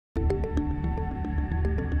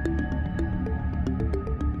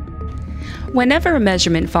Whenever a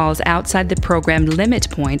measurement falls outside the programmed limit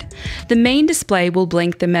point, the main display will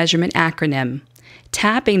blink the measurement acronym.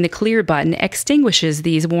 Tapping the clear button extinguishes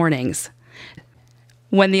these warnings.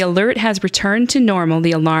 When the alert has returned to normal,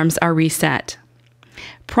 the alarms are reset.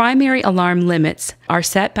 Primary alarm limits are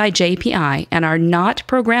set by JPI and are not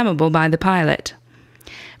programmable by the pilot.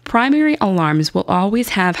 Primary alarms will always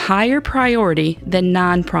have higher priority than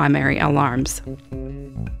non-primary alarms.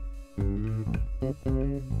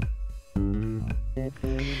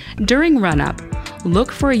 During run-up,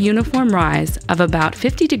 look for a uniform rise of about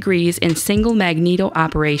 50 degrees in single magneto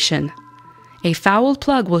operation. A fouled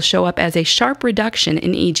plug will show up as a sharp reduction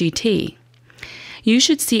in EGT. You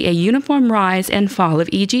should see a uniform rise and fall of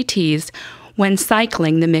EGTs when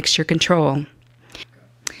cycling the mixture control.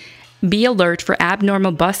 Be alert for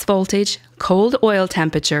abnormal bus voltage, cold oil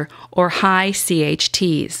temperature, or high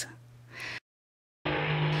CHTs.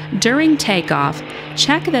 During takeoff,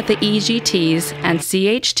 check that the EGTs and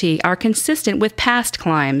CHT are consistent with past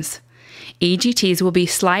climbs. EGTs will be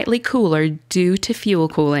slightly cooler due to fuel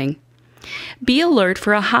cooling. Be alert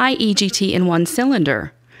for a high EGT in one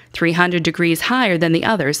cylinder, 300 degrees higher than the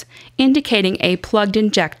others, indicating a plugged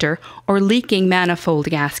injector or leaking manifold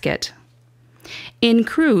gasket. In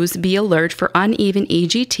cruise, be alert for uneven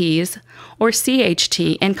EGTs or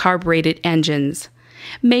CHT in carbureted engines.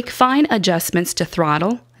 Make fine adjustments to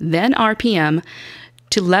throttle, then RPM,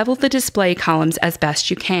 to level the display columns as best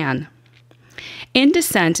you can. In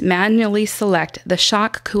descent, manually select the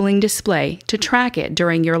shock cooling display to track it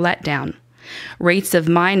during your letdown. Rates of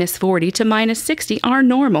 -40 to -60 are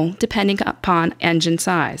normal depending upon engine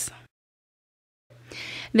size.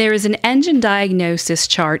 There is an engine diagnosis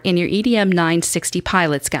chart in your EDM 960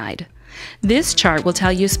 Pilot's Guide. This chart will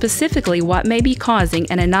tell you specifically what may be causing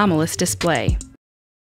an anomalous display.